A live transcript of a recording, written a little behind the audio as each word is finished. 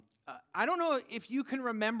I don't know if you can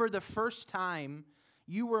remember the first time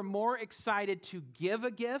you were more excited to give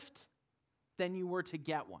a gift than you were to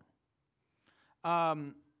get one.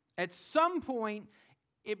 At some point,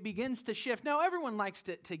 it begins to shift. Now, everyone likes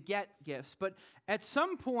to get gifts, but at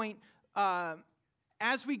some point,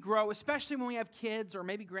 as we grow, especially when we have kids or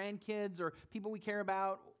maybe grandkids or people we care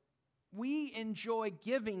about, we enjoy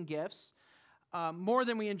giving gifts more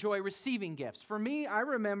than we enjoy receiving gifts. For me, I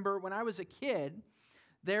remember when I was a kid,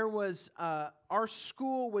 there was, our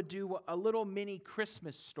school would do a little mini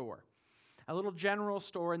Christmas store, a little general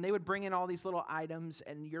store, and they would bring in all these little items,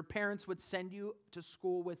 and your parents would send you to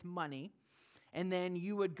school with money, and then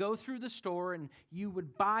you would go through the store, and you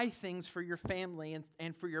would buy things for your family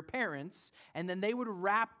and for your parents, and then they would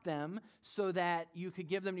wrap them so that you could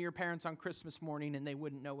give them to your parents on Christmas morning, and they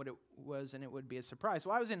wouldn't know what it was, and it would be a surprise.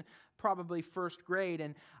 Well, I was in probably first grade,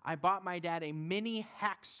 and I bought my dad a mini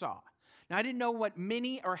hacksaw. Now, I didn't know what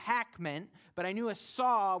mini or hack meant, but I knew a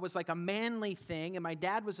saw was like a manly thing, and my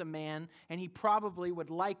dad was a man, and he probably would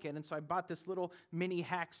like it. And so I bought this little mini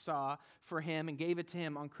hacksaw for him and gave it to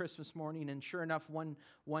him on Christmas morning. And sure enough,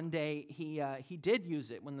 one day he did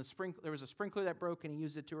use it when there was a sprinkler that broke, and he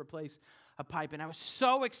used it to replace a pipe. And I was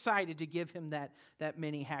so excited to give him that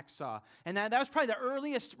mini hacksaw. And that was probably the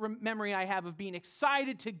earliest memory I have of being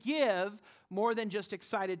excited to give more than just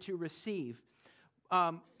excited to receive.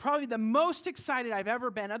 Probably the most excited I've ever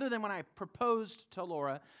been, other than when I proposed to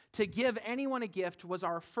Laura, to give anyone a gift was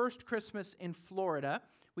our first Christmas in Florida.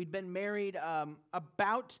 We'd been married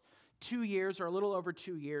about 2 years or a little over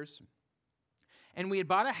 2 years. And we had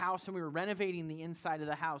bought a house, and we were renovating the inside of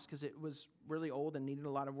the house because it was really old and needed a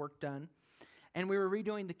lot of work done. And we were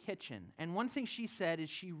redoing the kitchen. And one thing she said is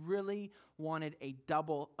she really wanted a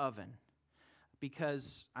double oven.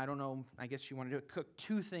 Because, I don't know, I guess she wanted to cook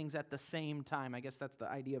two things at the same time. I guess that's the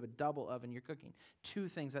idea of a double oven. You're cooking two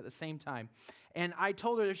things at the same time. And I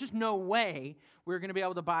told her there's just no way we're going to be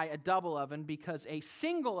able to buy a double oven because a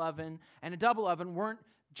single oven and a double oven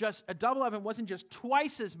wasn't just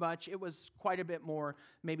twice as much. It was quite a bit more,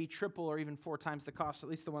 maybe triple or even 4 times the cost, at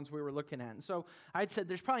least the ones we were looking at. And so I'd said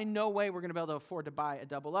there's probably no way we're going to be able to afford to buy a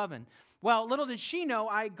double oven. Well, little did she know,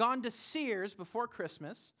 I'd gone to Sears before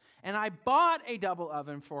Christmas, and I bought a double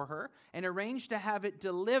oven for her and arranged to have it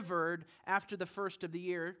delivered after the first of the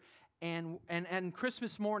year. And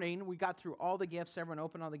Christmas morning, we got through all the gifts. Everyone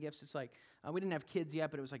opened all the gifts. It's like, we didn't have kids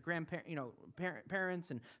yet, but it was like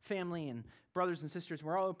parents and family and brothers and sisters.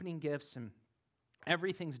 We're all opening gifts, and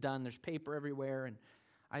everything's done. There's paper everywhere.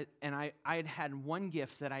 And I had one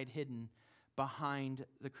gift that I'd hidden behind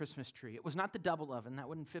the Christmas tree. It was not the double oven. That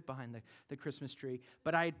wouldn't fit behind the Christmas tree.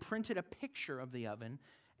 But I had printed a picture of the oven,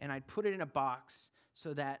 and I'd put it in a box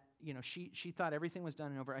so that, she thought everything was done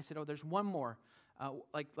and over. I said, there's one more.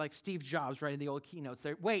 Like Steve Jobs writing the old keynotes.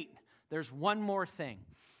 There's one more thing.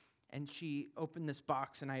 And she opened this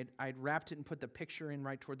box, and I'd wrapped it and put the picture in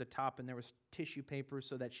right toward the top, and there was tissue paper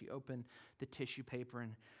so that she opened the tissue paper.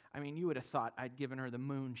 And you would have thought I'd given her the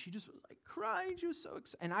moon. She just was like crying. She was so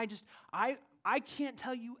excited. And I can't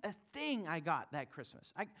tell you a thing I got that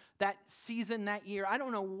Christmas. That season, that year, I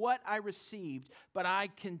don't know what I received, but I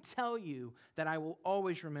can tell you that I will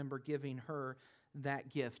always remember giving her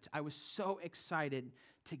that gift. I was so excited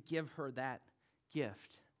to give her that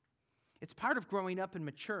gift. It's part of growing up and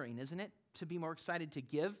maturing, isn't it? To be more excited to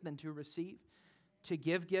give than to receive, to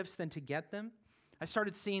give gifts than to get them. I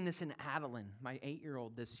started seeing this in Adeline, my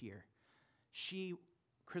 8-year-old this year. She,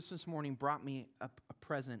 Christmas morning, brought me a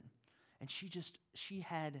present, and she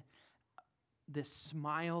had this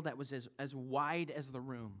smile that was as wide as the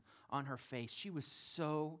room on her face. She was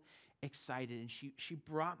so excited, and she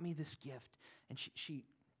brought me this gift, and she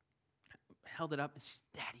held it up, and she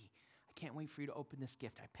said, "Daddy, I can't wait for you to open this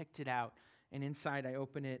gift." I picked it out, and inside I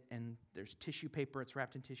open it, and there's tissue paper. It's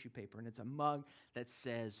wrapped in tissue paper, and it's a mug that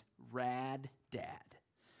says, "Rad Dad."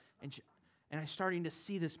 And I'm starting to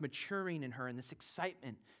see this maturing in her and this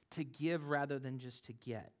excitement to give rather than just to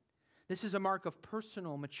get. This is a mark of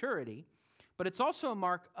personal maturity, but it's also a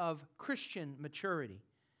mark of Christian maturity,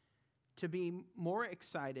 to be more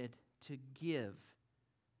excited to give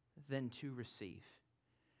than to receive.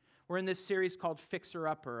 We're in this series called Fixer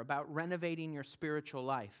Upper, about renovating your spiritual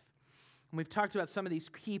life. And we've talked about some of these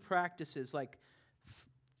key practices like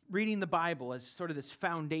reading the Bible as sort of this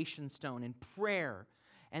foundation stone, and prayer.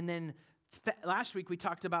 And then last week we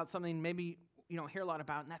talked about something maybe you don't hear a lot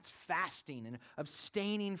about, and that's fasting and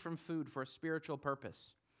abstaining from food for a spiritual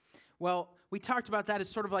purpose. Well, we talked about that as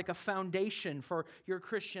sort of like a foundation for your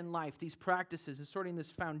Christian life. These practices is sort of this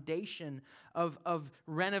foundation of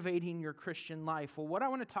renovating your Christian life. Well, what I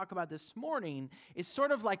want to talk about this morning is sort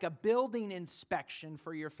of like a building inspection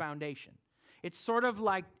for your foundation. It's sort of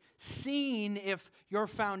like seeing if your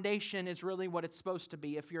foundation is really what it's supposed to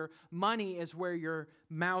be, if your money is where your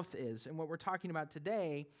mouth is. And what we're talking about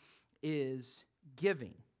today is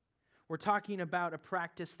giving. We're talking about a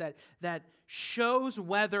practice that shows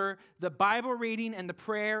whether the Bible reading and the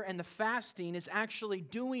prayer and the fasting is actually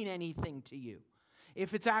doing anything to you,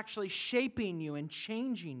 if it's actually shaping you and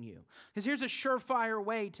changing you. Because here's a surefire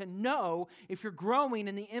way to know if you're growing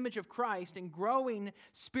in the image of Christ and growing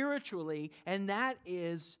spiritually, and that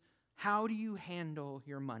is, how do you handle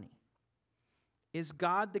your money? Is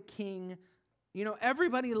God the king?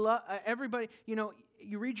 Everybody,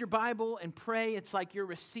 you read your Bible and pray, it's like you're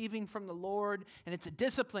receiving from the Lord, and it's a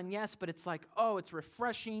discipline, yes, but it's like, oh, it's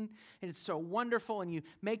refreshing, and it's so wonderful, and you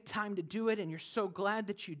make time to do it, and you're so glad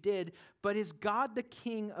that you did. But is God the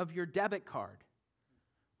king of your debit card,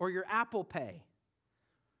 or your Apple Pay,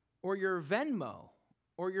 or your Venmo,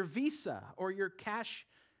 or your Visa, or your cash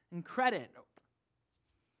and credit?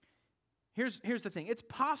 Here's the thing. It's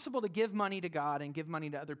possible to give money to God and give money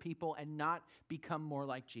to other people and not become more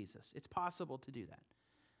like Jesus. It's possible to do that.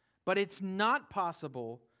 But it's not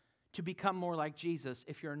possible to become more like Jesus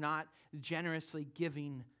if you're not generously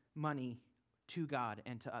giving money to God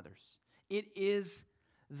and to others. It is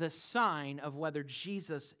the sign of whether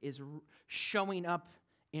Jesus is showing up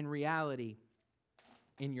in reality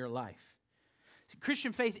in your life.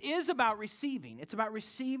 Christian faith is about receiving. It's about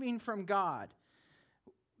receiving from God.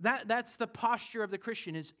 That's the posture of the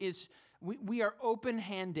Christian, is we are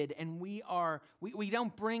open-handed, and we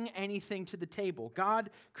don't bring anything to the table. God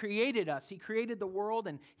created us. He created the world,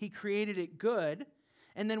 and He created it good.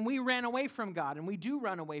 And then we ran away from God, and we do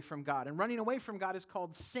run away from God. And running away from God is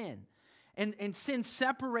called sin. And sin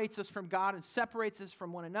separates us from God and separates us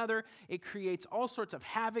from one another. It creates all sorts of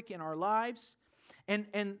havoc in our lives. And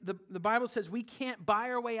the Bible says we can't buy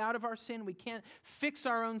our way out of our sin. We can't fix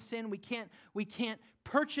our own sin. We can't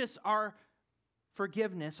purchase our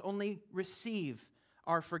forgiveness, only receive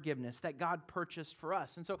our forgiveness that God purchased for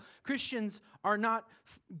us. And so Christians are not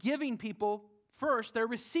giving people first, they're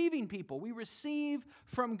receiving people. We receive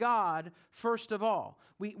from God first of all.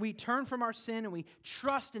 We turn from our sin and we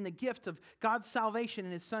trust in the gift of God's salvation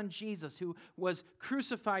in His Son Jesus, who was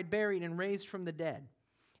crucified, buried, and raised from the dead.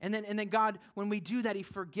 And then God, when we do that, He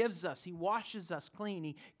forgives us. He washes us clean.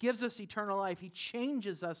 He gives us eternal life. He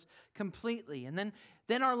changes us completely. And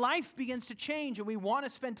then our life begins to change, and we want to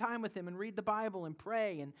spend time with Him and read the Bible and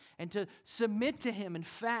pray and to submit to Him and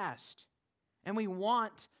fast. And we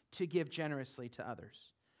want to give generously to others.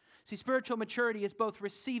 See, spiritual maturity is both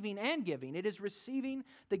receiving and giving. It is receiving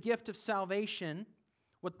the gift of salvation,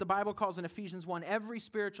 what the Bible calls in Ephesians 1, every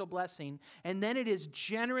spiritual blessing, and then it is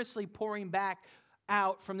generously pouring back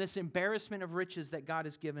out from this embarrassment of riches that God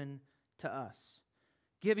has given to us.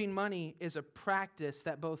 Giving money is a practice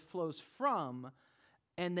that both flows from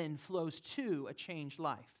and then flows to a changed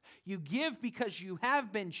life. You give because you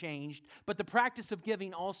have been changed, but the practice of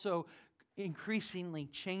giving also increasingly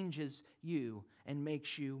changes you and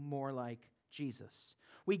makes you more like Jesus.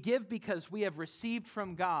 We give because we have received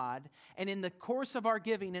from God, and in the course of our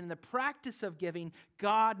giving and in the practice of giving,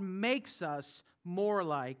 God makes us more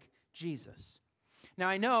like Jesus. Now,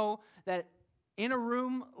 I know that in a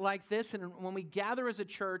room like this, and when we gather as a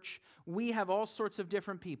church, we have all sorts of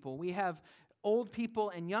different people. We have old people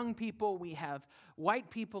and young people. We have white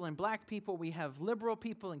people and black people. We have liberal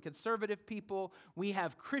people and conservative people. We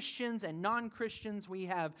have Christians and non-Christians. We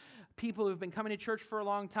have people who've been coming to church for a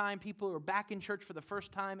long time, people who are back in church for the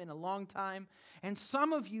first time in a long time. And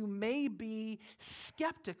some of you may be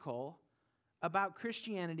skeptical about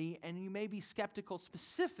Christianity, and you may be skeptical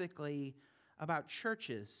specifically about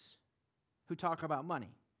churches who talk about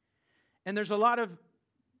money. And there's a lot of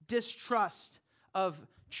distrust of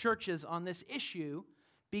churches on this issue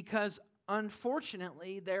because,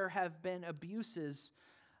 unfortunately, there have been abuses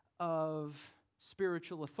of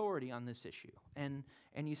spiritual authority on this issue. And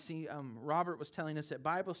you see, Robert was telling us at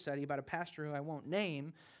Bible study about a pastor who I won't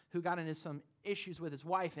name who got into some issues with his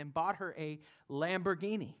wife and bought her a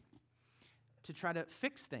Lamborghini to try to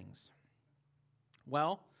fix things.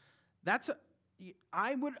 Well,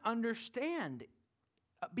 I would understand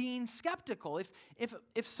being skeptical.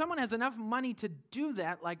 If someone has enough money to do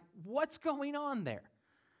that, like, what's going on there?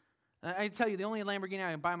 I tell you, the only Lamborghini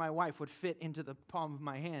I can buy my wife would fit into the palm of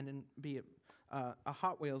my hand and be a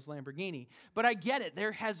Hot Wheels Lamborghini. But I get it.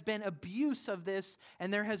 There has been abuse of this,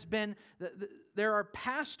 and there are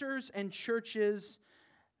pastors and churches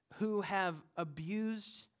who have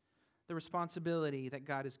abused the responsibility that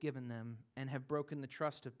God has given them and have broken the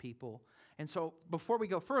trust of people. And so before we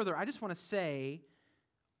go further, I just want to say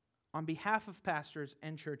on behalf of pastors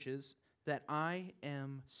and churches that I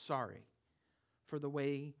am sorry for the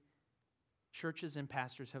way churches and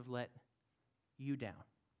pastors have let you down.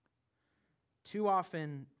 Too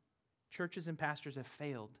often, churches and pastors have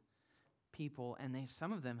failed people, and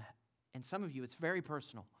some of them, and some of you, it's very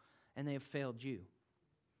personal, and they have failed you.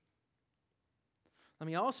 Let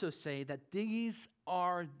me also say that these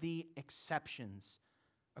are the exceptions.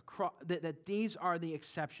 That these are the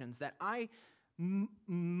exceptions. That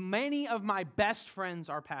many of my best friends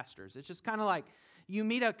are pastors. It's just kind of like you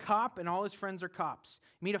meet a cop and all his friends are cops.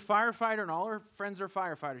 You meet a firefighter and all her friends are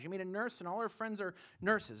firefighters. You meet a nurse and all her friends are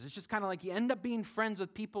nurses. It's just kind of like you end up being friends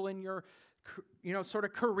with people in your, sort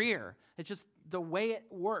of career. It's just the way it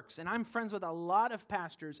works. And I'm friends with a lot of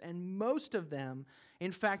pastors, and most of them,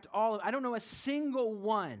 in fact, I don't know a single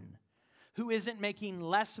one who isn't making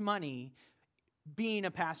less money being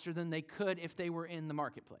a pastor than they could if they were in the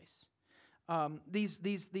marketplace.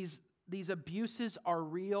 These abuses are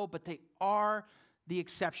real, but they are the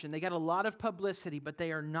exception. They got a lot of publicity, but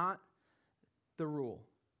they are not the rule.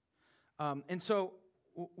 And so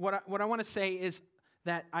what I want to say is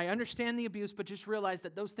that I understand the abuse, but just realize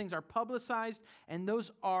that those things are publicized and those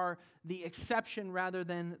are the exception rather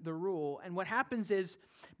than the rule. And what happens is,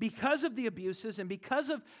 because of the abuses and because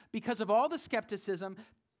of all the skepticism,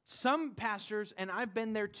 some pastors, and I've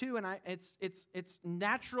been there too, and it's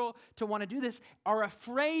natural to want to do this, are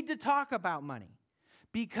afraid to talk about money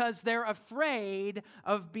because they're afraid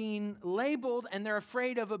of being labeled and they're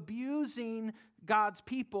afraid of abusing God's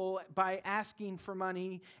people by asking for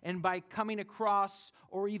money and by coming across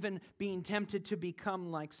or even being tempted to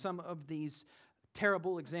become like some of these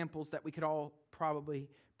terrible examples that we could all probably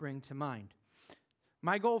bring to mind.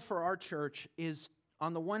 My goal for our church is,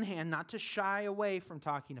 on the one hand, not to shy away from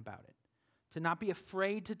talking about it, to not be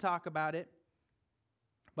afraid to talk about it,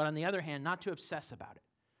 but on the other hand, not to obsess about it.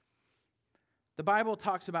 The Bible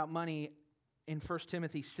talks about money in 1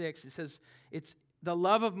 Timothy 6. It says, the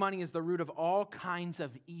love of money is the root of all kinds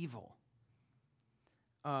of evil.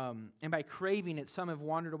 And by craving it, some have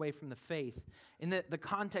wandered away from the faith. In the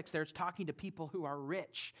context there, it's talking to people who are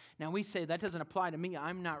rich. Now, we say, that doesn't apply to me.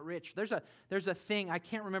 I'm not rich. There's a thing, I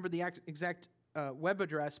can't remember the exact web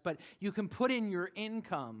address, but you can put in your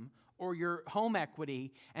income or your home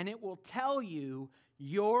equity, and it will tell you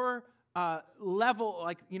your level,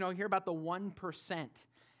 like, hear about the 1%.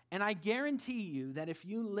 And I guarantee you that if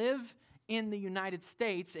you live in the United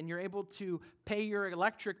States and you're able to pay your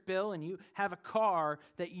electric bill and you have a car,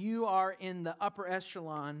 that you are in the upper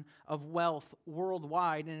echelon of wealth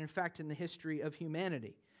worldwide and, in fact, in the history of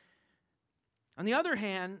humanity. On the other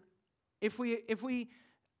hand, if we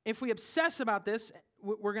obsess about this,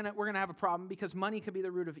 we're gonna have a problem, because money could be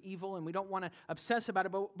the root of evil, and we don't want to obsess about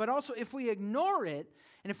it. But also, if we ignore it,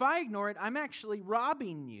 and if I ignore it, I'm actually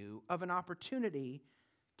robbing you of an opportunity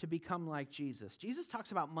to become like Jesus. Jesus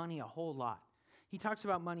talks about money a whole lot. He talks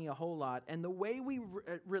about money a whole lot, and the way we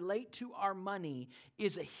relate to our money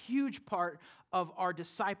is a huge part of our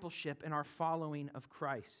discipleship and our following of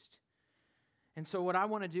Christ. And so what I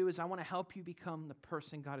want to do is I want to help you become the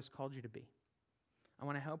person God has called you to be. I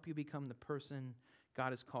want to help you become the person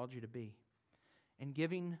God has called you to be. And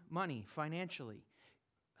giving money financially,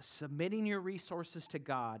 submitting your resources to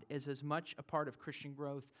God, is as much a part of Christian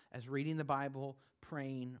growth as reading the Bible,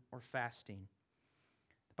 praying, or fasting.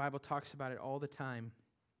 The Bible talks about it all the time,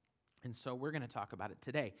 and so we're going to talk about it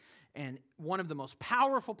today. And one of the most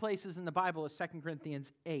powerful places in the Bible is 2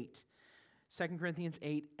 Corinthians 8. 2 Corinthians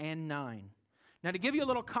 8 and 9. Now, to give you a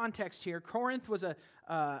little context here, Corinth was a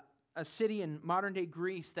city in modern-day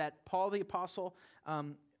Greece that Paul the Apostle,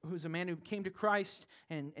 who's a man who came to Christ,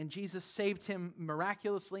 and Jesus saved him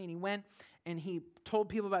miraculously, and he went and he told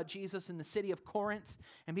people about Jesus in the city of Corinth,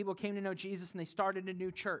 and people came to know Jesus, and they started a new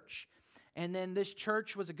church. And then this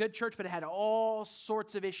church was a good church, but it had all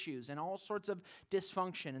sorts of issues and all sorts of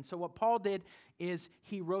dysfunction. And so what Paul did is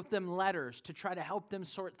he wrote them letters to try to help them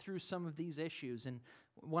sort through some of these issues. And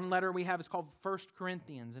one letter we have is called 1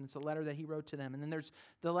 Corinthians, and it's a letter that he wrote to them. And then there's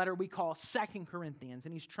the letter we call 2 Corinthians,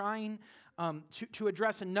 and he's trying to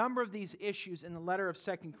address a number of these issues in the letter of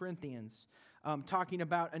 2 Corinthians, talking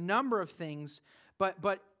about a number of things, but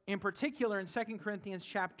in particular in 2 Corinthians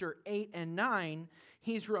chapter 8 and 9,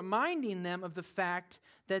 he's reminding them of the fact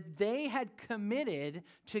that they had committed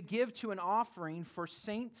to give to an offering for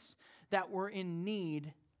saints that were in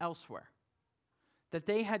need elsewhere. that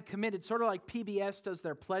they had committed, sort of like PBS does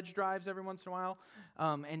their pledge drives every once in a while,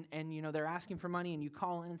 and you know, they're asking for money, and you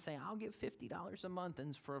call in and say, I'll give $50 a month,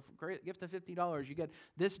 and for a great gift of $50, you get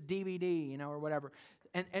this DVD, you know, or whatever.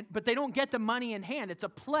 But they don't get the money in hand. It's a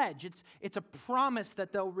pledge. It's a promise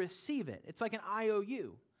that they'll receive it. It's like an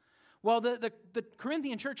IOU. Well, the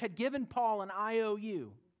Corinthian church had given Paul an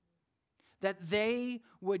IOU that they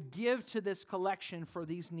would give to this collection for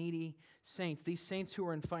these needy saints, these saints who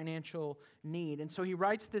are in financial need. And so he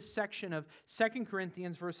writes this section of 2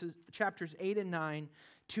 Corinthians chapters 8 and 9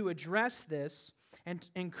 to address this and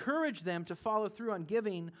encourage them to follow through on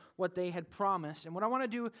giving what they had promised. And what I want to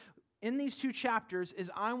do in these two chapters is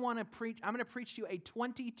I'm going to preach to you a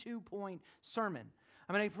 22-point sermon.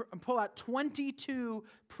 I'm going to pull out 22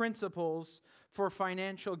 principles for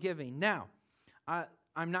financial giving. Now,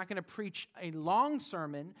 I'm not going to preach a long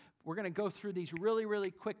sermon. We're going to go through these really,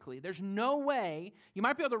 really quickly. There's no way, you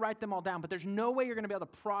might be able to write them all down, but there's no way you're going to be able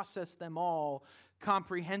to process them all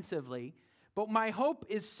comprehensively. But my hope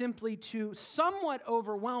is simply to somewhat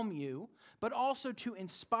overwhelm you, but also to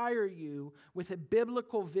inspire you with a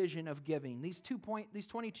biblical vision of giving. These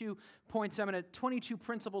 22 points, 22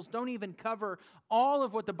 principles don't even cover all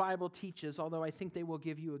of what the Bible teaches, although I think they will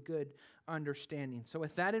give you a good understanding. So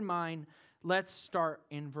with that in mind, let's start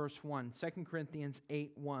in verse 1, 2 Corinthians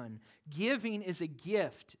 8:1. Giving is a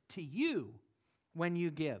gift to you when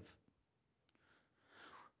you give.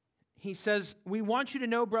 He says, we want you to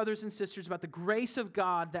know, brothers and sisters, about the grace of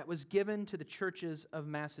God that was given to the churches of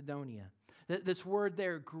Macedonia. This word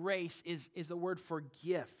there, grace, is the word for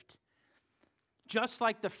gift. Just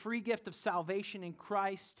like the free gift of salvation in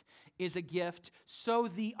Christ is a gift, so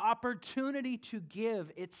the opportunity to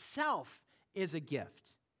give itself is a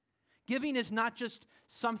gift. Giving is not just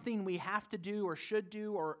something we have to do or should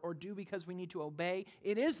do or do because we need to obey.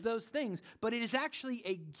 It is those things, but it is actually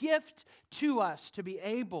a gift to us to be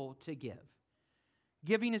able to give.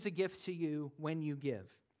 Giving is a gift to you when you give.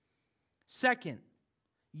 Second,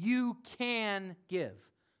 you can give.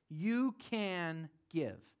 You can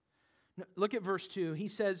give. Look at verse 2. He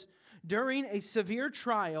says, during a severe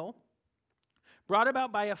trial brought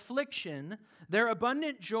about by affliction, their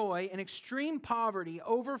abundant joy and extreme poverty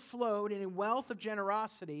overflowed in a wealth of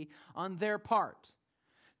generosity on their part.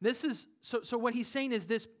 This is so what he's saying is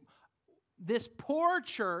this poor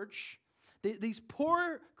church, these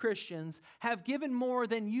poor Christians have given more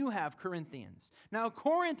than you have, Corinthians. Now,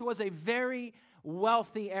 Corinth was a very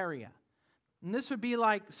wealthy area. And this would be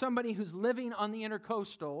like somebody who's living on the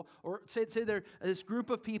intercoastal, or say they're this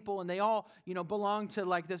group of people and they all, belong to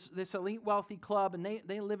like this elite wealthy club, and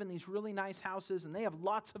they live in these really nice houses and they have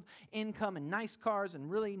lots of income and nice cars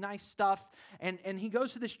and really nice stuff. And he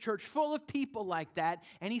goes to this church full of people like that,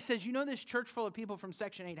 and he says, this church full of people from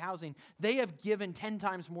Section 8 housing, they have given 10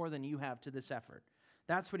 times more than you have to this effort.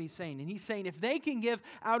 That's what he's saying. And he's saying if they can give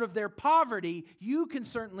out of their poverty, you can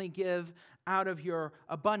certainly give out of your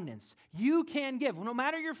abundance. You can give. No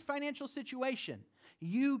matter your financial situation,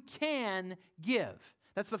 you can give.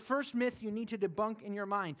 That's the first myth you need to debunk in your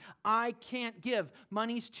mind. I can't give.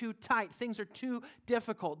 Money's too tight. Things are too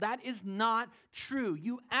difficult. That is not true.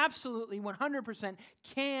 You absolutely 100%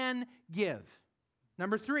 can give.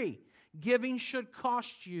 Number 3, giving should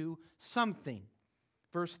cost you something.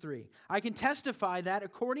 Verse 3, I can testify that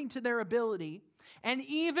according to their ability and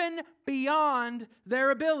even beyond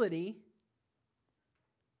their ability,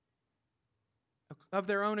 of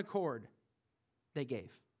their own accord, they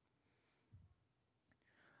gave.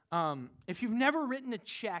 If you've never written a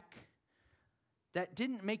check that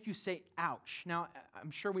didn't make you say, ouch. Now,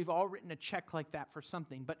 I'm sure we've all written a check like that for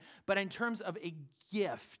something, but in terms of a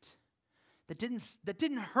gift that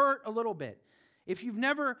didn't hurt a little bit. If you've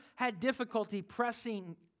never had difficulty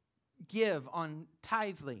pressing give on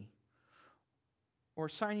Tithely or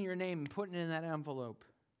signing your name and putting it in that envelope,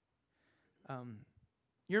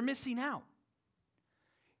 you're missing out.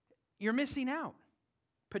 You're missing out.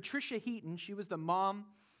 Patricia Heaton, she was the mom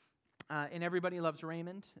in Everybody Loves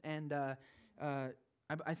Raymond, and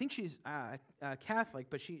I think she's Catholic,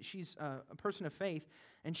 but she's a person of faith,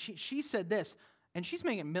 and she said this. And she's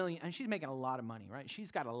making a lot of money, right?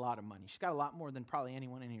 She's got a lot of money. She's got a lot more than probably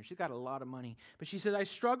anyone in here. She's got a lot of money. But she says, I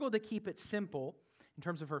struggle to keep it simple in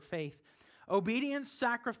terms of her faith. Obedience,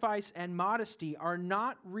 sacrifice, and modesty are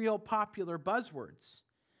not real popular buzzwords.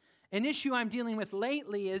 An issue I'm dealing with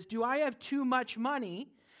lately is, do I have too much money,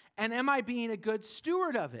 and am I being a good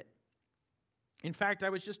steward of it? In fact, I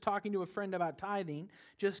was just talking to a friend about tithing,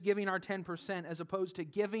 just giving our 10% as opposed to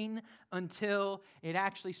giving until it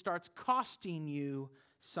actually starts costing you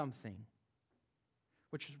something,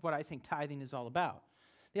 which is what I think tithing is all about.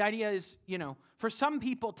 The idea is, for some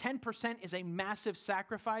people, 10% is a massive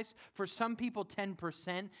sacrifice. For some people,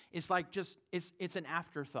 10% is like it's an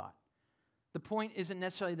afterthought. The point isn't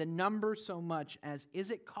necessarily the number so much as,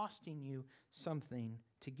 is it costing you something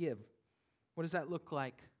to give? What does that look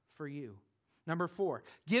like for you? Number 4,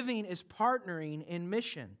 giving is partnering in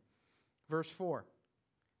mission. Verse 4.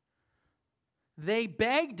 They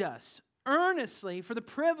begged us earnestly for the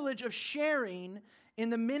privilege of sharing in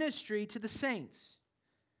the ministry to the saints.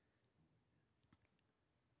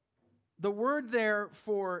 The word there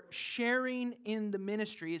for sharing in the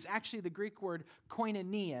ministry is actually the Greek word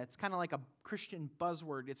koinonia. It's kind of like a Christian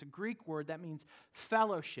buzzword. It's a Greek word that means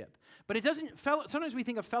fellowship. But it doesn't, sometimes we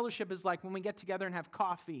think of fellowship as like when we get together and have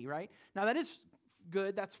coffee, right? Now that is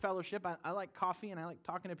good. That's fellowship. I like coffee and I like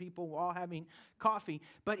talking to people while having coffee.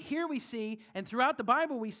 But here we see, and throughout the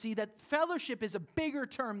Bible we see that fellowship is a bigger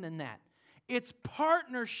term than that. It's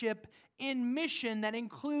partnership in mission that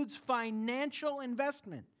includes financial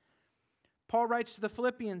investment. Paul writes to the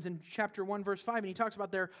Philippians in chapter 1, verse 5, and he talks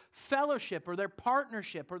about their fellowship or their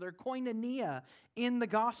partnership or their koinonia in the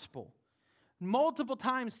gospel. Multiple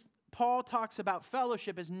times, Paul talks about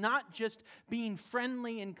fellowship as not just being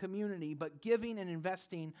friendly in community, but giving and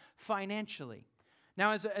investing financially.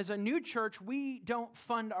 Now, as a new church, we don't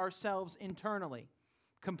fund ourselves internally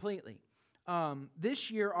completely.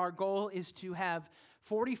 This year, our goal is to have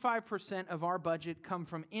 45% of our budget come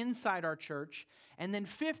from inside our church, and then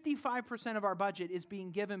 55% of our budget is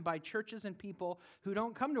being given by churches and people who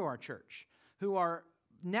don't come to our church, who are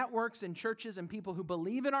networks and churches and people who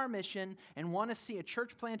believe in our mission and want to see a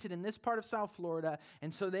church planted in this part of South Florida,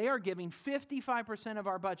 and so they are giving 55% of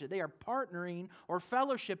our budget. They are partnering or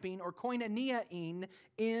fellowshipping or koinonia-ing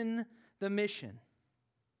in the mission.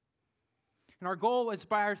 And our goal was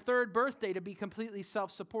by our 3rd birthday to be completely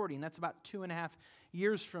self-supporting. That's about 2.5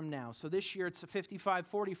 years from now. So this year it's a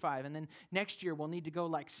 55-45, and then next year we'll need to go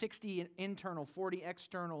like 60 internal, 40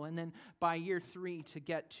 external, and then by year 3 to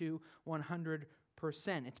get to 100%.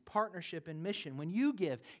 It's partnership and mission. When you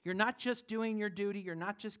give, you're not just doing your duty. You're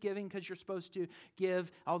not just giving because you're supposed to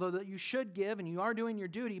give, although that you should give and you are doing your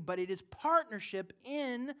duty, but it is partnership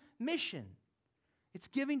in mission. It's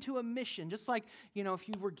giving to a mission. Just like, if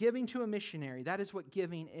you were giving to a missionary, that is what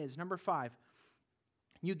giving is. Number 5,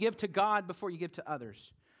 you give to God before you give to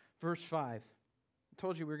others. Verse 5. I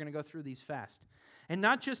told you we were going to go through these fast. And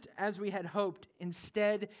not just as we had hoped.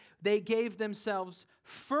 Instead, they gave themselves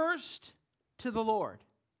first to the Lord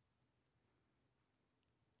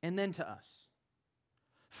and then to us.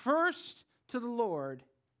 First to the Lord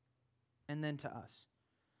and then to us.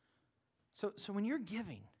 So when you're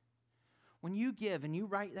giving, when you give and you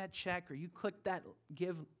write that check or you click that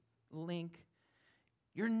give link,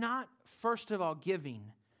 you're not, first of all, giving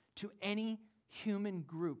to any human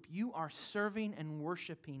group. You are serving and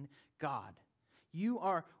worshiping God. You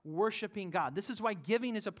are worshiping God. This is why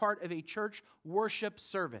giving is a part of a church worship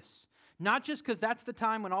service. Not just because that's the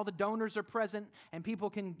time when all the donors are present and people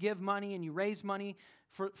can give money and you raise money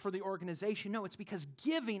for the organization. No, it's because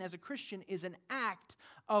giving as a Christian is an act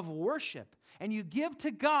of worship. And you give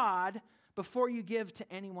to God before you give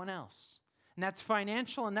to anyone else. And that's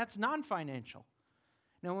financial and that's non-financial.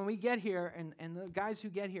 Now, when we get here, and the guys who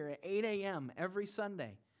get here at 8 a.m. every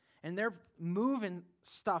Sunday, and they're moving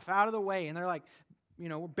stuff out of the way, and they're like,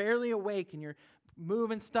 we're barely awake, and you're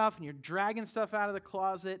moving stuff, and you're dragging stuff out of the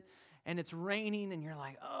closet, and it's raining, and you're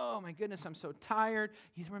like, oh my goodness, I'm so tired.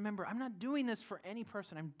 You remember, I'm not doing this for any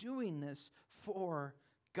person. I'm doing this for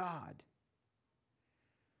God.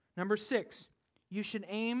 Number 6, you should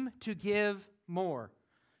aim to give more.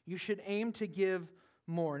 You should aim to give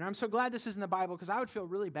more. And I'm so glad this is in the Bible because I would feel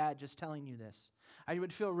really bad just telling you this. I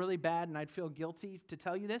would feel really bad and I'd feel guilty to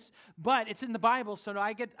tell you this. But it's in the Bible, so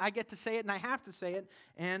I get to say it and I have to say it.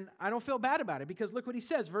 And I don't feel bad about it because look what he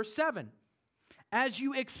says, verse 7. As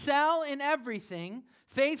you excel in everything,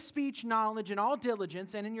 faith, speech, knowledge, and all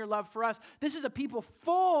diligence, and in your love for us. This is a people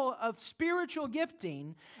full of spiritual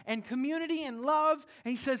gifting and community and love.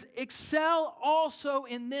 And he says, excel also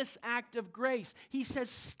in this act of grace. He says,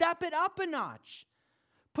 step it up a notch.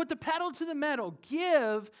 Put the pedal to the metal.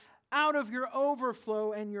 Give out of your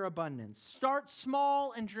overflow and your abundance. Start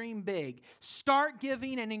small and dream big. Start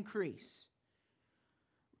giving and increase.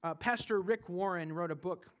 Pastor Rick Warren wrote a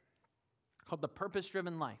book called The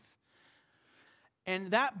Purpose-Driven Life.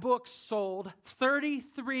 And that book sold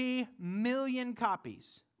 33 million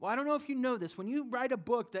copies. Well, I don't know if you know this. When you write a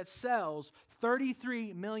book that sells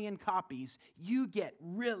 33 million copies, you get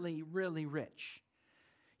really, really rich.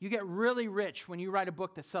 You get really rich when you write a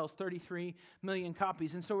book that sells 33 million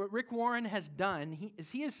copies. And so what Rick Warren has done,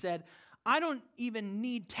 he has said, I don't even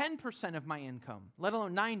need 10% of my income, let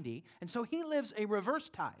alone 90. And so he lives a reverse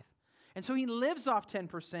tithe. And so he lives off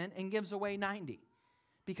 10% and gives away 90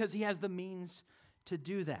 because he has the means to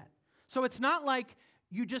do that. So it's not like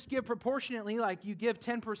you just give proportionately, like you give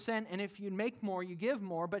 10%, and if you make more, you give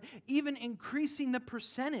more, but even increasing the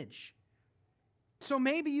percentage. So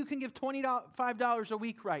maybe you can give $25 a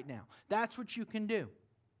week right now. That's what you can do.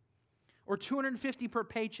 Or $250 per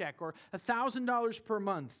paycheck, or $1,000 per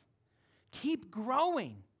month. Keep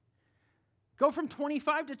growing. Go from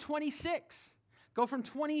 25 to 26. Go from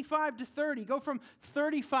 25 to 30. Go from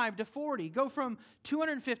 35 to 40. Go from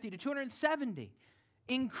 250 to 270.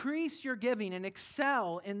 Increase your giving and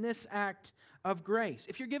excel in this act of grace.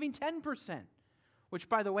 If you're giving 10%, which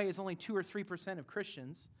by the way is only 2 or 3% of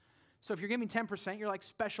Christians, so if you're giving 10%, you're like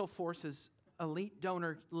special forces, elite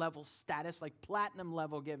donor level status, like platinum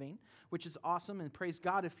level giving, which is awesome, and praise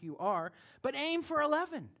God if you are, but aim for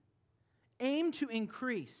 11. Aim to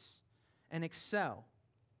increase and excel.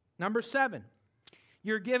 Number 7,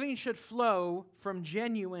 your giving should flow from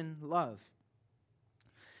genuine love.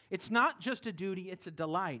 It's not just a duty, it's a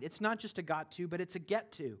delight. It's not just a got to, but it's a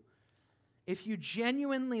get to. If you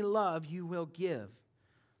genuinely love, you will give.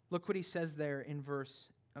 Look what he says there in verse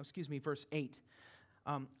 8.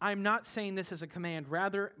 I'm not saying this as a command.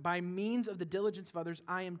 Rather, by means of the diligence of others,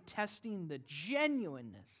 I am testing the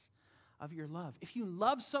genuineness of your love. If you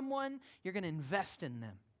love someone, you're going to invest in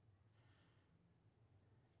them.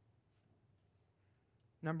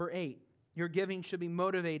 Number 8, your giving should be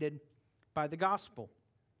motivated by the gospel.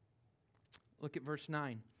 Look at verse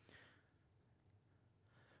 9.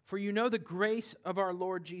 For you know the grace of our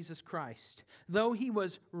Lord Jesus Christ. Though he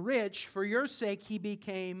was rich, for your sake he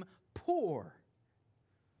became poor,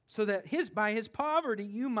 so that by his poverty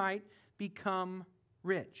you might become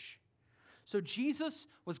rich. So Jesus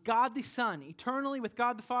was God the Son, eternally with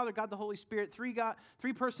God the Father, God the Holy Spirit,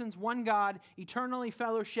 three persons, one God, eternally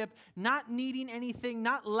fellowship, not needing anything,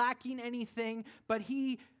 not lacking anything, but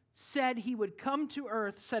he said he would come to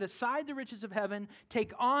earth, set aside the riches of heaven,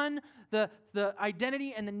 take on the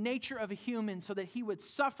identity and the nature of a human so that he would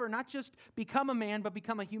suffer, not just become a man, but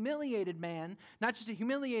become a humiliated man, not just a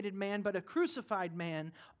humiliated man, but a crucified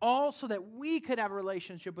man, all so that we could have a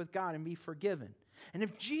relationship with God and be forgiven. And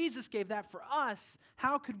if Jesus gave that for us,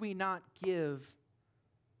 how could we not give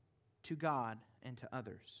to God and to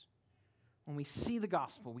others? When we see the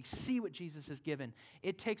gospel, we see what Jesus has given,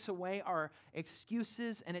 it takes away our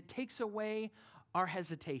excuses and it takes away our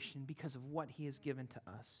hesitation because of what he has given to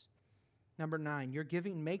us. Number 9, your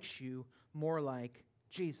giving makes you more like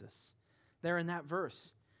Jesus. There in that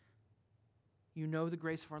verse, you know the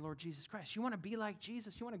grace of our Lord Jesus Christ. You want to be like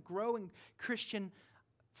Jesus. You want to grow in Christian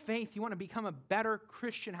faith. You want to become a better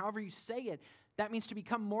Christian, however you say it. That means to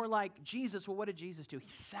become more like Jesus. Well, what did Jesus do? He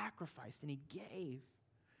sacrificed and he gave.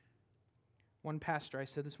 One pastor, I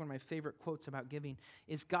said this is one of my favorite quotes about giving,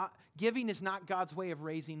 is giving is not God's way of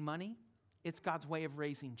raising money, it's God's way of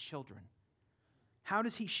raising children. How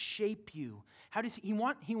does he shape you? How does he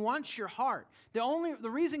wants your heart. The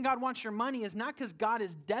reason God wants your money is not because God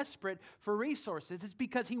is desperate for resources, it's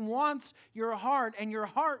because he wants your heart, and your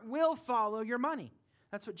heart will follow your money.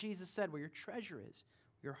 That's what Jesus said, where your treasure is,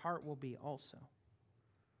 your heart will be also.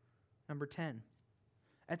 Number 10,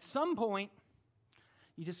 at some point,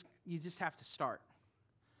 you just have to start.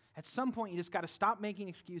 At some point, you just got to stop making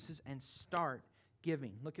excuses and start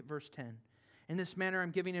giving. Look at verse 10. In this manner,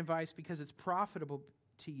 I'm giving advice because it's profitable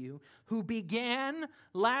to you, who began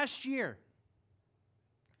last year,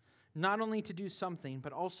 not only to do something,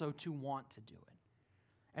 but also to want to do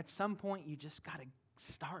it. At some point, you just got to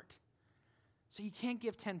start. So you can't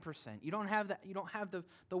give 10%. You don't have that. You don't have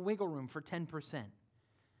the wiggle room for 10%.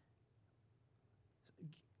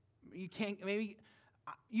 You can't, maybe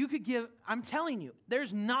you could give, I'm telling you,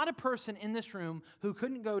 there's not a person in this room who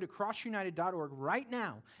couldn't go to crossunited.org right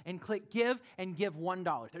now and click give and give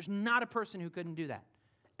 $1. There's not a person who couldn't do that.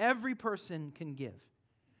 Every person can give.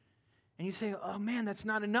 And you say, oh man, that's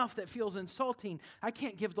not enough. That feels insulting. I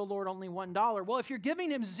can't give the Lord only $1. Well, if you're giving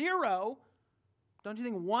him 0, don't you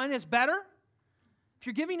think 1 is better? If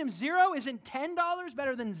you're giving him 0, isn't $10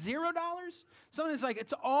 better than $0? Someone is like,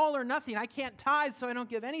 it's all or nothing. I can't tithe, so I don't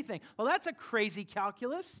give anything. Well, that's a crazy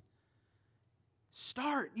calculus.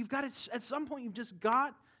 Start. You've got to, at some point, you've just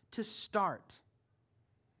got to start.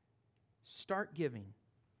 Start giving.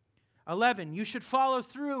 11, you should follow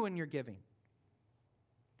through in your giving.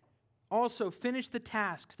 Also, finish the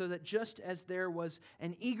task so that just as there was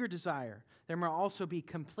an eager desire, there may also be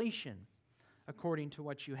completion according to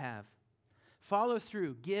what you have. Follow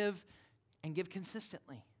through, give, and give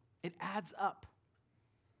consistently. It adds up.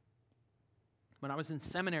 When I was in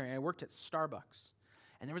seminary, I worked at Starbucks.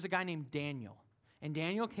 And there was a guy named Daniel. And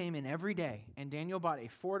Daniel came in every day, and Daniel bought a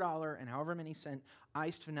 $4 and however many cent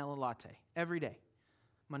iced vanilla latte every day,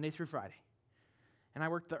 Monday through Friday. And I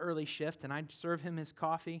worked the early shift, and I'd serve him his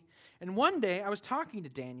coffee. And one day, I was talking to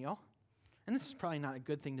Daniel, and this is probably not a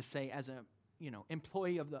good thing to say as a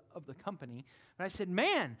employee of the company, but I said,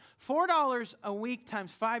 man, $4 a week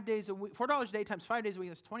times 5 days a week, $4 a day times 5 days a week,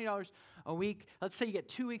 that's $20 a week. Let's say you get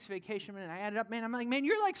 2 weeks vacation, and I added up, man, I'm like, man,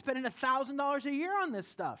 you're like spending $1,000 a year on this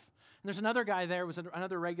stuff. And there's another guy there, was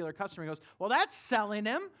another regular customer. He goes, well, that's selling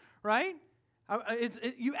him, right?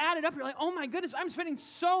 You add it up, you're like, oh my goodness, I'm spending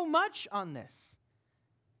so much on this.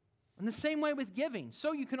 In the same way with giving.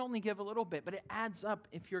 So you can only give a little bit, but it adds up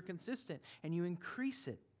if you're consistent and you increase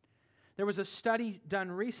it. There was a study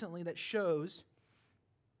done recently that shows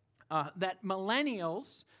that 41%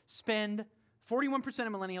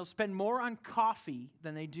 of millennials spend more on coffee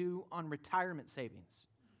than they do on retirement savings.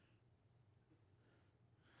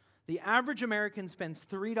 The average American spends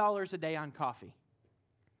 $3 a day on coffee.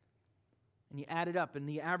 And you add it up, and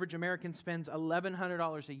the average American spends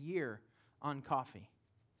 $1,100 a year on coffee.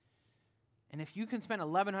 And if you can spend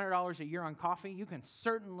 $1,100 a year on coffee, you can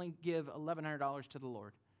certainly give $1,100 to the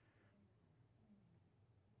Lord.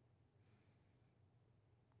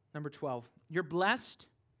 Number 12, you're blessed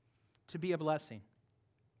to be a blessing.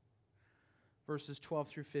 Verses 12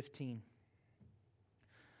 through 15.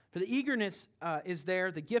 For the eagerness is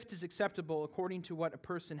there, the gift is acceptable according to what a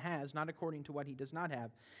person has, not according to what he does not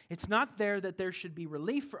have. It's not there that there should be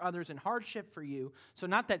relief for others and hardship for you. So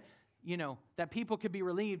not that, that people could be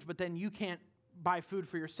relieved, but then you can't buy food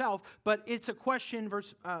for yourself. But it's a question,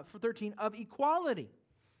 verse 13, of equality.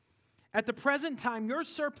 At the present time, your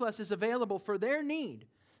surplus is available for their need,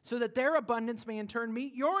 so that their abundance may in turn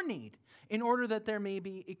meet your need, in order that there may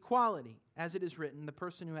be equality. As it is written, the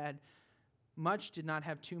person who had much did not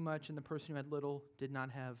have too much, and the person who had little did not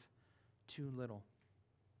have too little.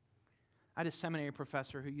 I had a seminary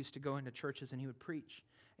professor who used to go into churches and he would preach.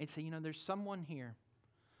 And he'd say, there's someone here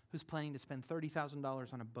who's planning to spend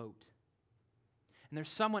 $30,000 on a boat. And there's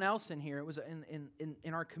someone else in here. It was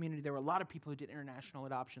in our community, there were a lot of people who did international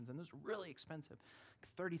adoptions, and those were really expensive,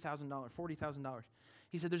 $30,000, $40,000.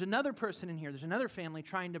 He said, there's another person in here, there's another family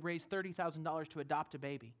trying to raise $30,000 to adopt a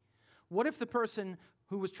baby. What if the person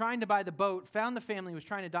who was trying to buy the boat found the family who was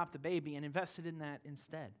trying to adopt the baby and invested in that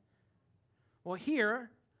instead? Well, here,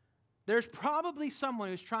 there's probably someone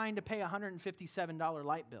who's trying to pay a $157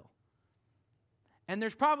 light bill. And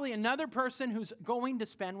there's probably another person who's going to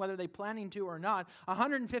spend, whether they're planning to or not,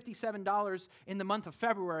 $157 in the month of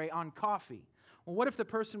February on coffee. Well, what if the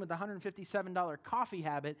person with the $157 coffee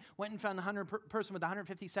habit went and found the person with the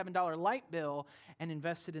 $157 light bill and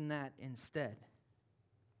invested in that instead?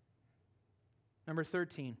 Number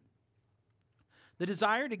 13, the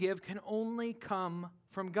desire to give can only come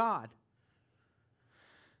from God.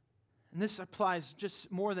 And this applies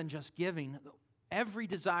just more than just giving. Every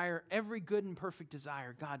desire, every good and perfect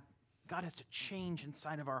desire, God has to change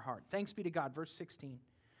inside of our heart. Thanks be to God, verse 16,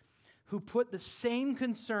 who put the same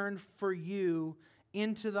concern for you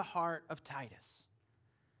into the heart of Titus.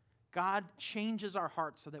 God changes our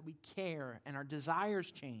hearts so that we care and our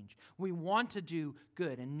desires change. We want to do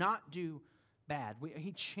good and not do bad.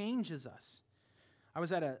 He changes us. I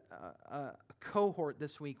was at a cohort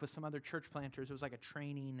this week with some other church planters. It was like a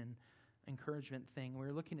training and encouragement thing. We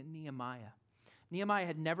were looking at Nehemiah. Nehemiah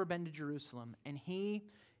had never been to Jerusalem, and he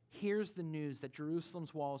hears the news that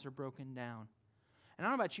Jerusalem's walls are broken down. And I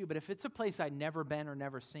don't know about you, but if it's a place I'd never been or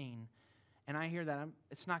never seen, and I hear that,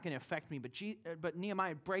 it's not going to affect me. But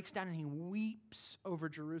Nehemiah breaks down and he weeps over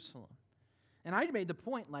Jerusalem. And I made the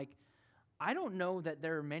point, I don't know that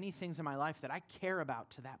there are many things in my life that I care about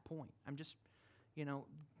to that point. I'm just,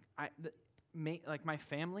 like my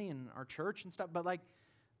family and our church and stuff, but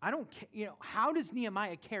I don't care. How does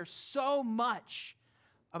Nehemiah care so much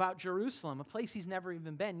about Jerusalem, a place he's never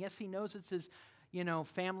even been? Yes, he knows it's his,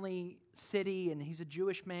 family city, and he's a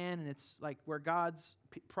Jewish man, and it's where God's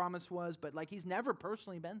promise was, but he's never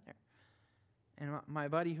personally been there. And my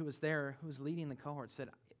buddy who was there, who was leading the cohort, said,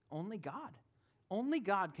 only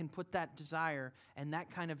God can put that desire and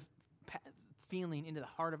that kind of feeling into the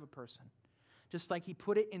heart of a person. Just like he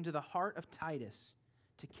put it into the heart of Titus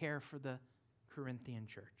to care for the Corinthian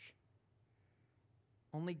church.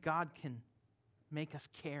 Only God can make us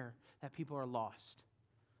care that people are lost.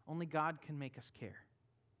 Only God can make us care.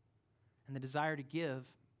 And the desire to give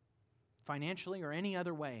financially or any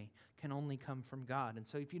other way can only come from God. And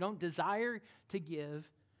so if you don't desire to give,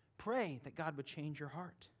 pray that God would change your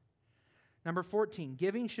heart. Number 14,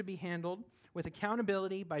 giving should be handled with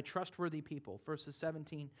accountability by trustworthy people. Verses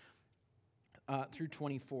 17 through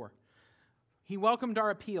 24. He welcomed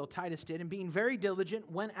our appeal, Titus did, and being very diligent,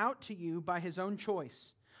 went out to you by his own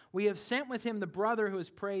choice. We have sent with him the brother who is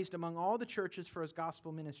praised among all the churches for his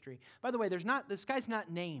gospel ministry. By the way, this guy's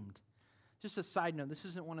not named. Just a side note, this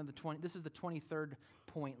isn't one of the 20, this is the 23rd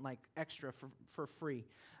point, like extra for free.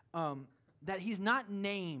 That he's not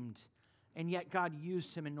named, and yet God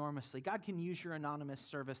used him enormously. God can use your anonymous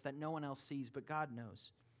service that no one else sees, but God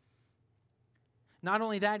knows. Not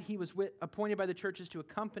only that, he was appointed by the churches to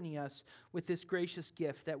accompany us with this gracious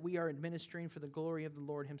gift that we are administering for the glory of the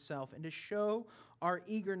Lord himself and to show our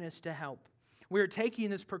eagerness to help. We are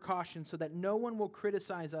taking this precaution so that no one will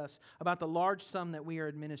criticize us about the large sum that we are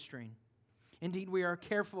administering. Indeed, we are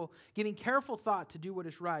giving careful thought to do what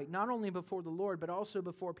is right, not only before the Lord, but also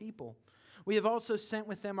before people. We have also sent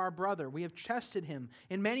with them our brother. We have tested him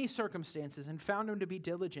in many circumstances and found him to be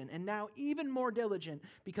diligent, and now even more diligent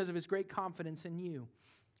because of his great confidence in you.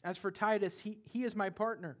 As for Titus, he is my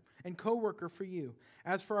partner and co-worker for you.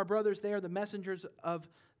 As for our brothers, they are the messengers of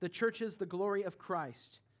the churches, the glory of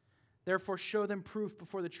Christ. Therefore, show them proof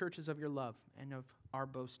before the churches of your love and of our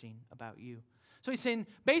boasting about you. So he's saying,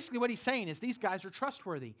 basically what he's saying is these guys are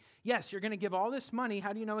trustworthy. Yes, you're going to give all this money.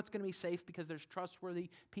 How do you know it's going to be safe? Because there's trustworthy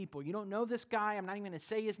people. You don't know this guy. I'm not even going to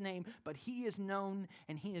say his name, but he is known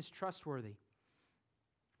and he is trustworthy.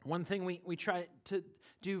 One thing we try to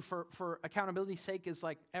do for accountability's sake is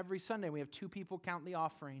like every Sunday we have 2 people count the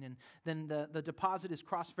offering, and then the deposit is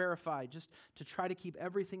cross-verified just to try to keep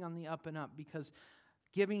everything on the up and up, because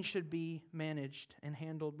giving should be managed and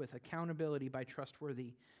handled with accountability by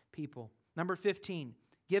trustworthy people. Number 15,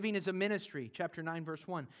 giving is a ministry, chapter 9, verse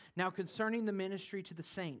 1. Now concerning the ministry to the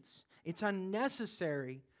saints, it's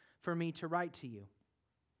unnecessary for me to write to you.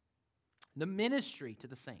 The ministry to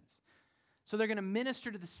the saints. So they're going to minister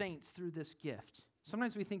to the saints through this gift.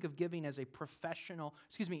 Sometimes we think of giving as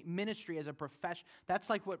ministry as a profession. That's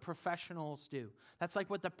like what professionals do. That's like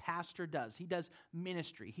what the pastor does. He does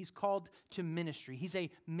ministry. He's called to ministry. He's a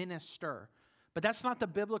minister. But that's not the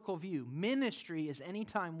biblical view. Ministry is any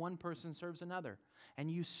time one person serves another, and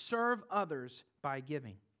you serve others by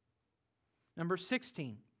giving. Number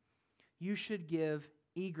 16, you should give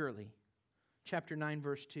eagerly. Chapter 9,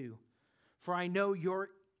 verse 2. For I know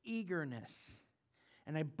your eagerness,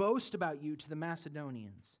 and I boast about you to the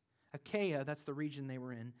Macedonians. Achaia, that's the region they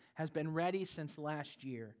were in, has been ready since last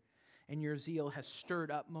year, and your zeal has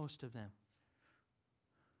stirred up most of them.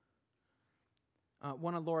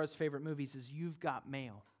 One of Laura's favorite movies is You've Got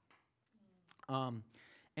Mail.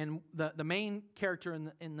 And the main character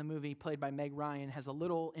in the movie, played by Meg Ryan, has a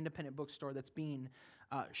little independent bookstore that's being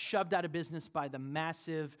shoved out of business by the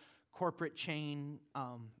massive corporate chain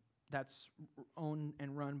that's owned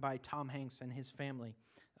and run by Tom Hanks and his family.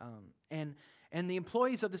 And the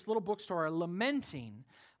employees of this little bookstore are lamenting.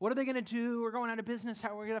 What are they going to do? We're going out of business.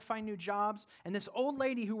 How are we going to find new jobs? And this old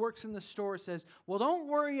lady who works in the store says, well, don't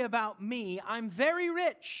worry about me. I'm very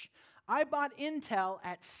rich. I bought Intel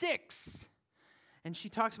at 6. And she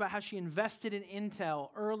talks about how she invested in Intel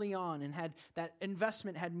early on and had that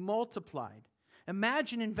investment had multiplied.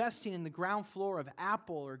 Imagine investing in the ground floor of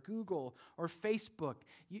Apple or Google or Facebook.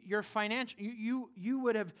 You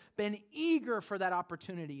would have been eager for that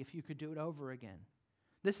opportunity if you could do it over again.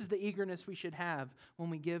 This is the eagerness we should have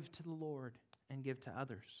when we give to the Lord and give to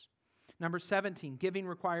others. Number 17, giving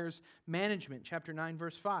requires management. Chapter 9,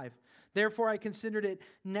 verse 5. Therefore, I considered it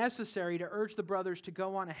necessary to urge the brothers to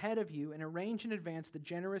go on ahead of you and arrange in advance the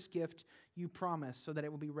generous gift you promised so that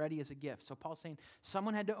it will be ready as a gift. So Paul's saying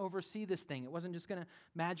someone had to oversee this thing. It wasn't just going to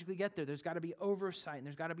magically get there. There's got to be oversight, and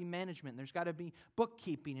there's got to be management, and there's got to be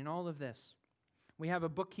bookkeeping and all of this. We have a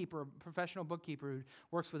bookkeeper, a professional bookkeeper who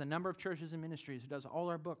works with a number of churches and ministries who does all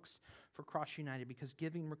our books for Cross United because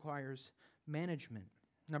giving requires management.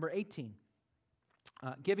 Number 18,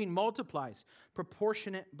 giving multiplies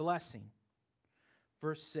proportionate blessing.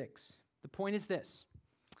 Verse 6. The point is this.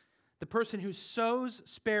 The person who sows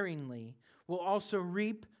sparingly will also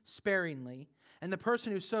reap sparingly, and the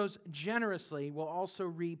person who sows generously will also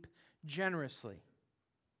reap generously.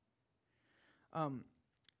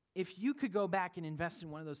 If you could go back and invest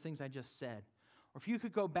in one of those things I just said, or if you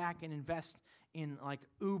could go back and invest in like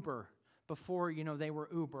Uber before, they were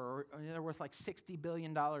Uber, or they're worth like $60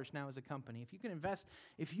 billion now as a company.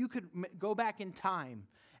 If you could go back in time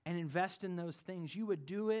and invest in those things, you would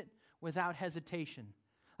do it without hesitation.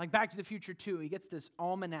 Like Back to the Future 2, he gets this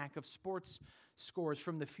almanac of sports scores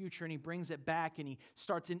from the future, and he brings it back, and he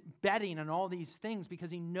starts betting on all these things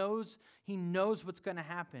because he knows what's going to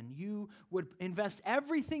happen. You would invest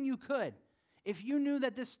everything you could If you knew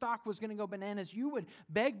that this stock was going to go bananas, you would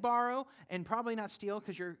beg, borrow, and probably not steal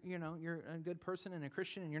because you're a good person and a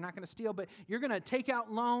Christian and you're not going to steal, but you're going to take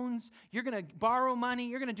out loans, you're going to borrow money,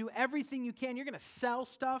 you're going to do everything you can, you're going to sell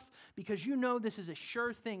stuff because you know this is a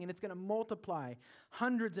sure thing and it's going to multiply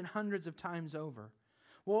hundreds and hundreds of times over.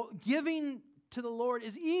 Well, giving to the Lord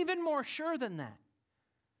is even more sure than that.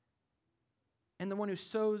 And the one who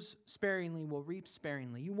sows sparingly will reap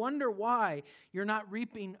sparingly. You wonder why you're not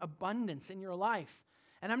reaping abundance in your life.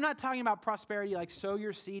 And I'm not talking about prosperity like sow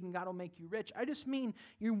your seed and God will make you rich. I just mean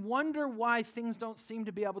you wonder why things don't seem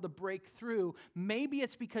to be able to break through. Maybe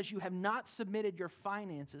it's because you have not submitted your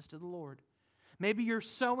finances to the Lord. Maybe you're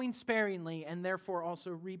sowing sparingly and therefore also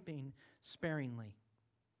reaping sparingly.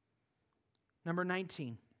 Number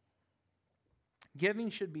 19. Giving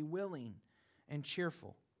should be willing and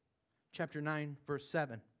cheerful. Chapter 9, verse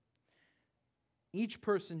 7. Each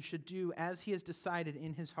person should do as he has decided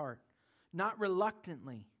in his heart, not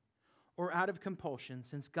reluctantly or out of compulsion,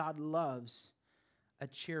 since God loves a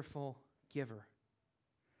cheerful giver.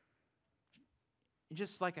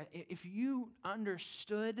 Just like if you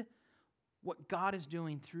understood what God is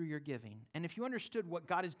doing through your giving, and if you understood what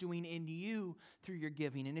God is doing in you through your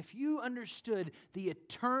giving, and if you understood the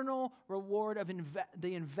eternal reward of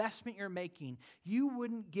the investment you're making, you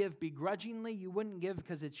wouldn't give begrudgingly, you wouldn't give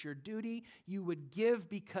because it's your duty, you would give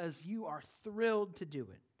because you are thrilled to do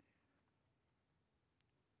it.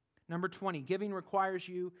 Number 20, giving requires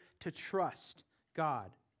you to trust God.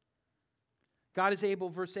 God is able,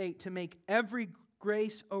 verse 8, to make every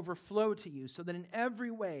grace overflow to you, so that in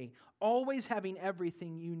every way, always having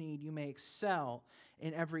everything you need, you may excel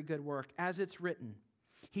in every good work. As it's written,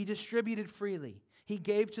 He distributed freely, He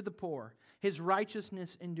gave to the poor, His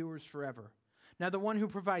righteousness endures forever. Now the one who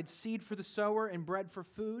provides seed for the sower and bread for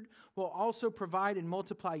food will also provide and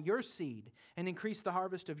multiply your seed and increase the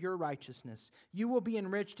harvest of your righteousness. You will be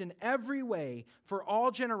enriched in every way for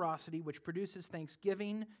all generosity, which produces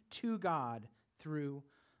thanksgiving to God through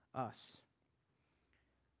us.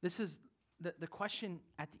 This is the question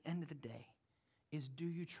at the end of the day is, do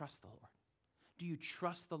you trust the Lord? Do you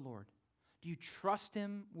trust the Lord? Do you trust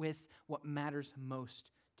Him with what matters most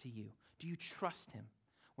to you? Do you trust Him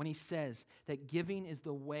when He says that giving is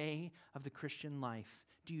the way of the Christian life?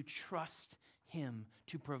 Do you trust Him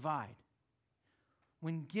to provide?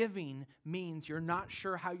 When giving means you're not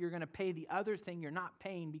sure how you're going to pay the other thing you're not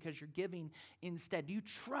paying because you're giving instead, do you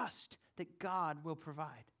trust that God will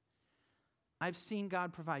provide? I've seen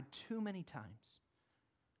God provide too many times,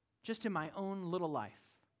 just in my own little life.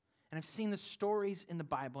 And I've seen the stories in the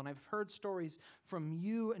Bible, and I've heard stories from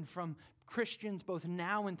you and from Christians both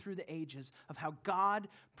now and through the ages of how God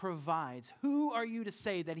provides. Who are you to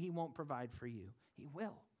say that He won't provide for you? He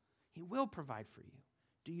will. He will provide for you.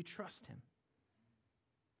 Do you trust Him?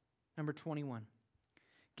 Number 21,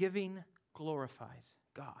 giving glorifies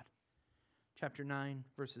God. Chapter 9,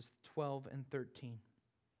 verses 12 and 13.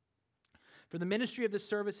 For the ministry of this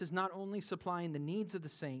service is not only supplying the needs of the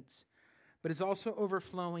saints, but is also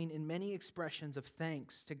overflowing in many expressions of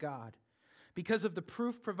thanks to God. Because of the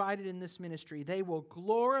proof provided in this ministry, they will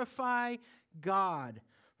glorify God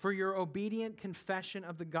for your obedient confession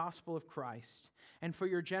of the gospel of Christ and for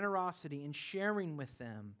your generosity in sharing with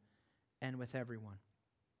them and with everyone.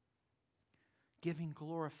 Giving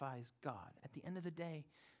glorifies God. At the end of the day,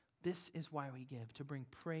 this is why we give, to bring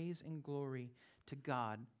praise and glory to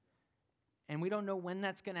God. And we don't know when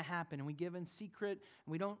that's going to happen, and we give in secret,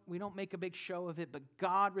 and we don't make a big show of it, but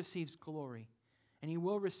God receives glory, and He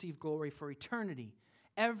will receive glory for eternity.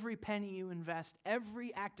 Every penny you invest,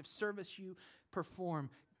 every act of service you perform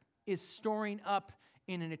is storing up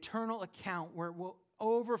in an eternal account where it will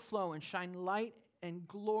overflow and shine light and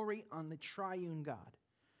glory on the triune God.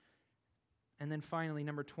 And then finally,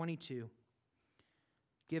 number 22,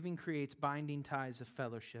 giving creates binding ties of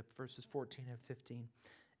fellowship, verses 14 and 15.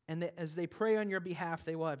 And as they pray on your behalf,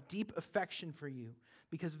 they will have deep affection for you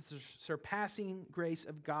because of the surpassing grace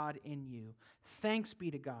of God in you. Thanks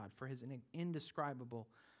be to God for His indescribable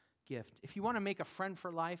gift. If you want to make a friend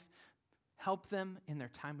for life, help them in their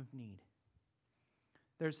time of need.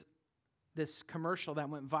 There's this commercial that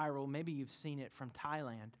went viral. Maybe you've seen it from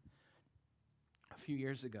Thailand a few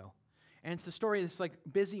years ago. And it's the story of this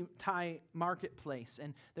busy Thai marketplace.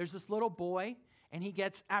 And there's this little boy, and he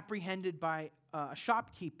gets apprehended by a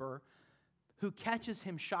shopkeeper who catches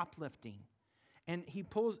him shoplifting. And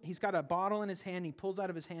he's got a bottle in his hand. He pulls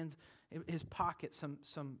out of his pocket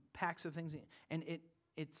some packs of things, and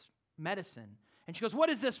it's medicine. And she goes, "What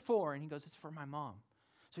is this for?" And he goes, "It's for my mom."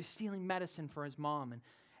 So he's stealing medicine for his mom.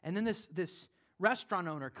 And then this restaurant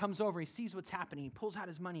owner comes over, he sees what's happening, he pulls out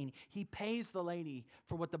his money, and he pays the lady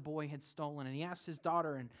for what the boy had stolen. And he asks his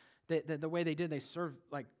daughter, and the way they did, they serve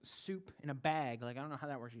like soup in a bag. Like, I don't know how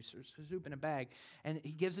that works. You serve soup in a bag. And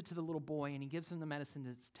he gives it to the little boy, and he gives him the medicine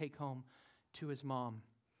to take home to his mom.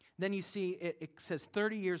 Then you see it says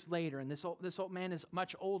 30 years later, and this old man is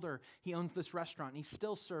much older. He owns this restaurant, and he's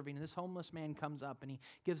still serving. And this homeless man comes up, and he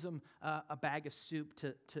gives him a bag of soup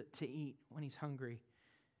to eat when he's hungry.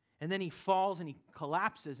 And then he falls, and he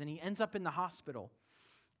collapses, and he ends up in the hospital.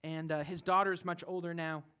 And his daughter's much older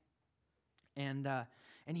now, and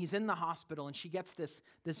he's in the hospital, and she gets this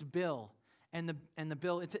bill. And the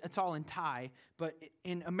bill, it's all in Thai, but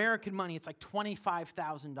in American money, it's like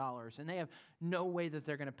 $25,000. And they have no way that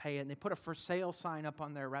they're going to pay it. And they put a for sale sign up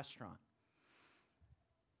on their restaurant.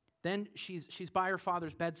 Then she's by her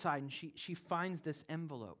father's bedside, and she finds this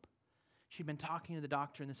envelope. She'd been talking to the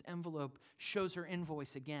doctor, and this envelope shows her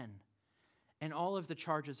invoice again. And all of the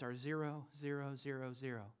charges are 0, 0, 0,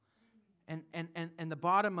 0. And the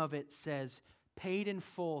bottom of it says, paid in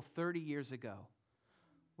full 30 years ago,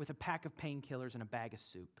 with a pack of painkillers and a bag of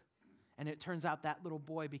soup. And it turns out that little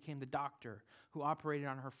boy became the doctor who operated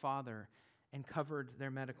on her father and covered their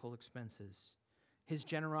medical expenses. His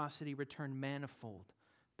generosity returned manifold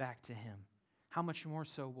back to him. How much more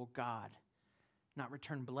so will God not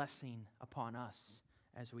return blessing upon us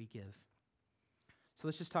as we give? So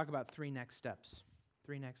let's just talk about three next steps.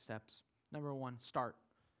 Number one, start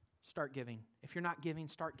giving. If you're not giving,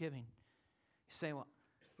 start giving. You say, well,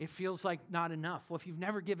 it feels like not enough. Well, if you've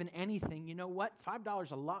never given anything, you know what? $5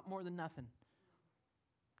 is a lot more than nothing.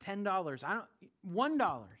 $10,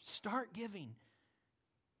 $1. Start giving.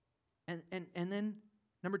 And then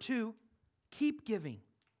number two, keep giving.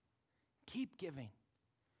 Keep giving.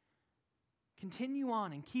 Continue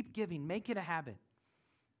on and keep giving. Make it a habit.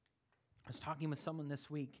 I was talking with someone this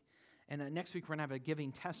week, and next week we're going to have a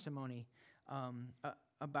giving testimony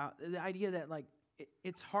about the idea that, like,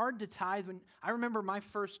 it's hard to tithe. When I remember one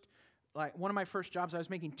of my first jobs, I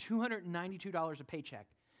was making $292 a paycheck,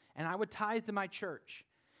 and I would tithe to my church.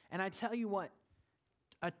 And I tell you what,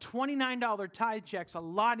 a $29 tithe check's a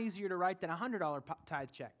lot easier to write than a $100 tithe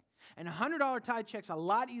check. And a $100 tithe check's a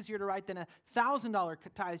lot easier to write than a $1,000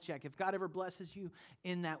 tithe check if God ever blesses you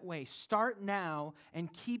in that way. Start now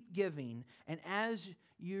and keep giving. And as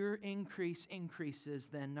your increase increases,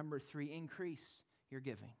 then number three, increase your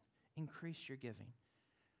giving. Increase your giving.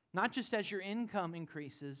 Not just as your income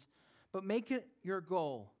increases, but make it your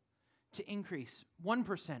goal to increase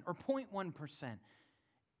 1% or 0.1%.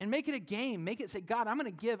 And make it a game. Make it say, God, I'm going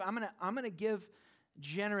to give. I'm going to give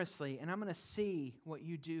generously, and I'm going to see what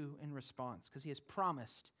you do in response, because he has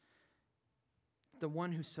promised the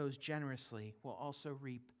one who sows generously will also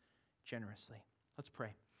reap generously. Let's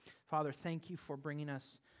pray. Father, thank you for bringing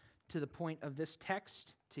us to the point of this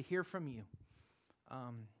text to hear from you.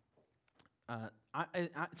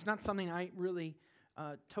 It's not something I really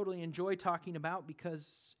totally enjoy talking about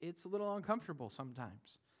because it's a little uncomfortable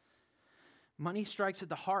sometimes. Money strikes at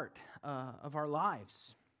the heart of our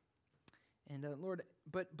lives. And Lord,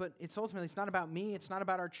 but it's ultimately, it's not about me, it's not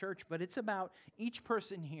about our church, but it's about each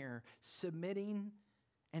person here submitting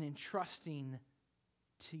and entrusting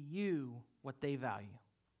to you what they value.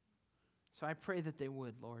 So I pray that they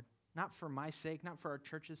would, Lord, not for my sake, not for our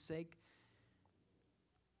church's sake,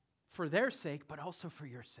 for their sake, but also for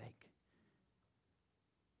your sake.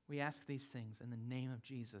 We ask these things in the name of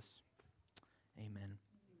Jesus. Amen.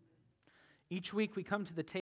 Each week we come to the table.